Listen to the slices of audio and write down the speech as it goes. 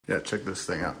Yeah, check this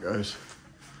thing out, guys.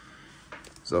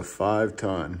 It's a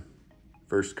 5-ton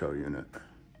first co unit.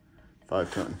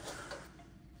 5-ton.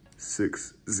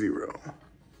 6-0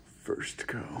 first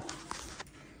co.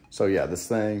 So yeah,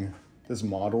 this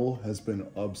model has been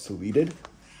obsoleted.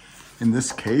 In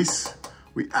this case,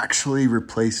 we actually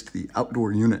replaced the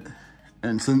outdoor unit.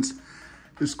 And since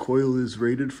this coil is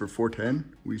rated for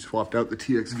 410, we swapped out the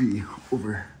TXV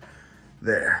over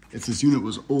there. If this unit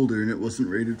was older and it wasn't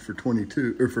rated for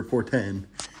 22 or for 410,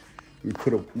 we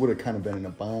would have kind of been in a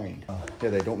bind. Yeah,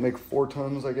 they don't make 4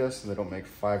 tons, I guess, and they don't make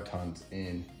 5 tons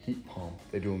in heat pump.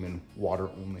 They do them in water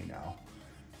only now.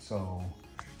 So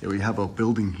yeah, we have a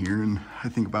building here, and I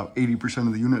think about 80%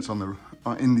 of the units on the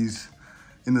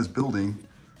in this building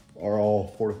are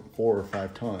all 4 or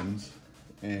 5 tons,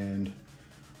 and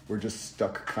we're just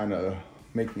stuck kind of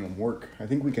making them work. I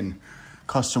think we can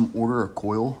custom order a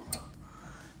coil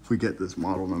if we get this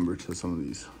model number to some of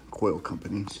these coil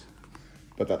companies.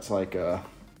 But that's like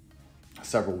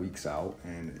several weeks out,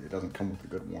 and it doesn't come with a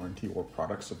good warranty or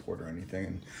product support or anything.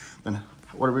 And then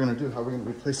what are we gonna do? How are we gonna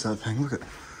replace that thing? Look at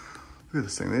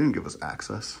this thing. They didn't give us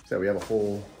access. So we have a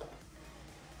whole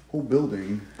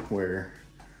building where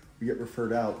we get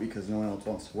referred out because no one else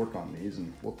wants to work on these,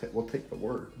 and we'll take the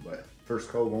work. But First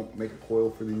Co won't make a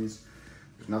coil for these.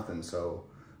 There's nothing. So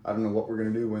I don't know what we're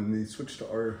gonna do when they switch to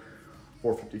our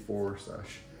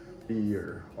 454/B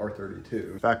or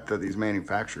R32. The fact that these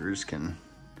manufacturers can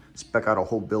spec out a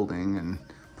whole building and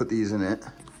put these in it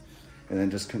and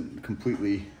then just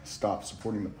completely stop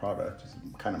supporting the product is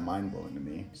kind of mind-blowing to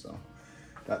me. So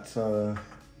that's kind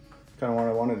of what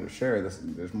I wanted to share.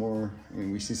 There's more. I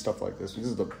mean, we see stuff like this. This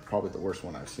is probably the worst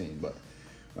one I've seen, but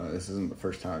this isn't the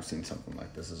first time I've seen something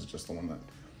like this. This is just the one that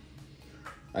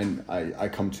I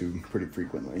come to pretty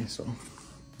frequently. So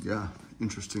yeah,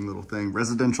 interesting little thing.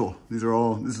 Residential. This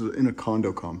is in a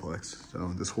condo complex.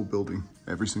 So this whole building,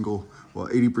 every single, well,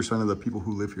 80% of the people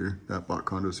who live here that bought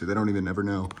condos here, they don't even ever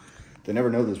know. They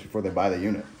never know this before they buy the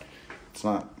unit. It's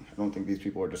not, I don't think these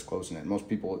people are disclosing it. Most of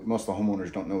the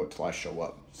homeowners don't know it till I show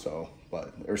up. So,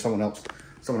 or someone else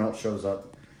shows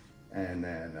up, and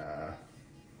then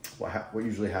what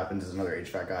usually happens is another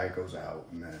HVAC guy goes out,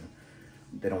 and then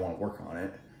they don't want to work on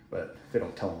it, but they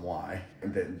don't tell them why.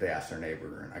 And then they ask their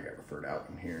neighbor, and I get referred out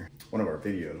in here. One of our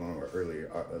earlier,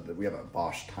 we have a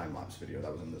Bosch time-lapse video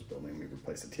that was in this building. We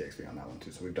replaced the TXV on that one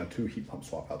too. So we've done 2 heat pump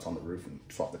swap outs on the roof and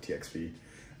swapped the TXV.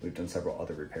 We've done several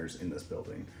other repairs in this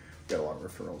building. We got a lot of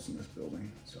referrals in this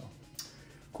building, so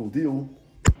cool deal.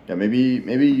 Yeah,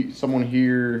 maybe someone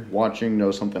here watching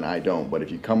knows something I don't, but if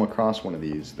you come across one of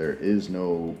these, there is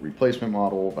no replacement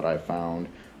model that I found.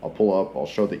 I'll pull up, I'll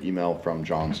show the email from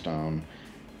Johnstone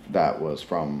that was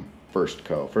from First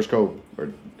Co.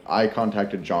 I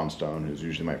contacted Johnstone, who's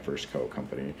usually my First Co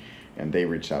company, and they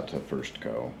reached out to First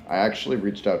Co. I actually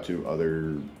reached out to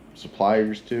other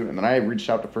suppliers too, and then I reached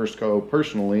out to First Co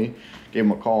personally, gave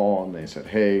them a call, and they said,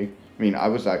 hey, I mean, I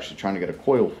was actually trying to get a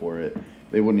coil for it.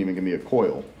 They wouldn't even give me a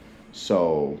coil.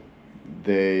 So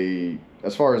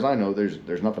as far as I know,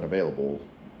 there's nothing available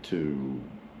to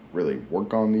really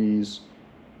work on these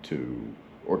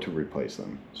or to replace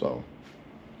them. So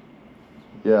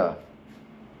yeah,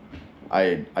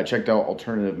 I checked out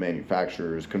alternative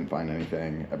manufacturers, couldn't find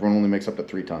anything. Everyone only makes up to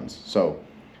 3 tons. So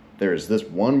there's this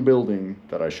one building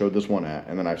that I showed this one at,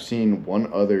 and then I've seen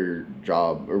there's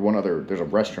a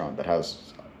restaurant that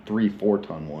has 3-4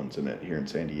 ton ones in it here in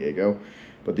San Diego.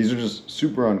 But these are just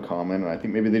super uncommon, and I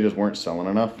think maybe they just weren't selling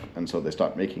enough, and so they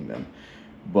stopped making them.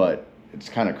 But it's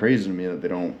kind of crazy to me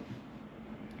that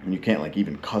you can't like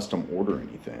even custom order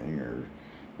anything, or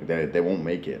they won't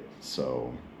make it.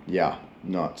 So yeah,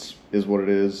 nuts is what it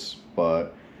is.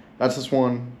 But that's this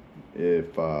one.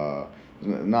 If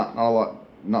not a lot.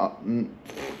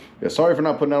 Yeah, sorry for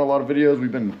not putting out a lot of videos.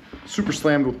 We've been super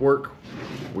slammed with work.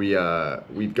 We've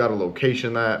got a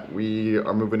location that we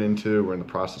are moving into, we're in the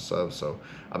process of, so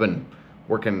I've been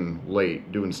working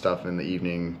late, doing stuff in the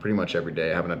evening pretty much every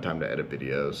day. I haven't had time to edit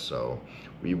videos, so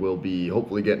we will be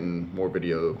hopefully getting more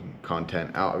video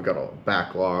content out. I've got a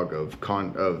backlog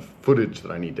of footage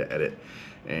that I need to edit,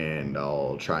 and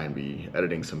I'll try and be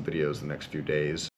editing some videos the next few days.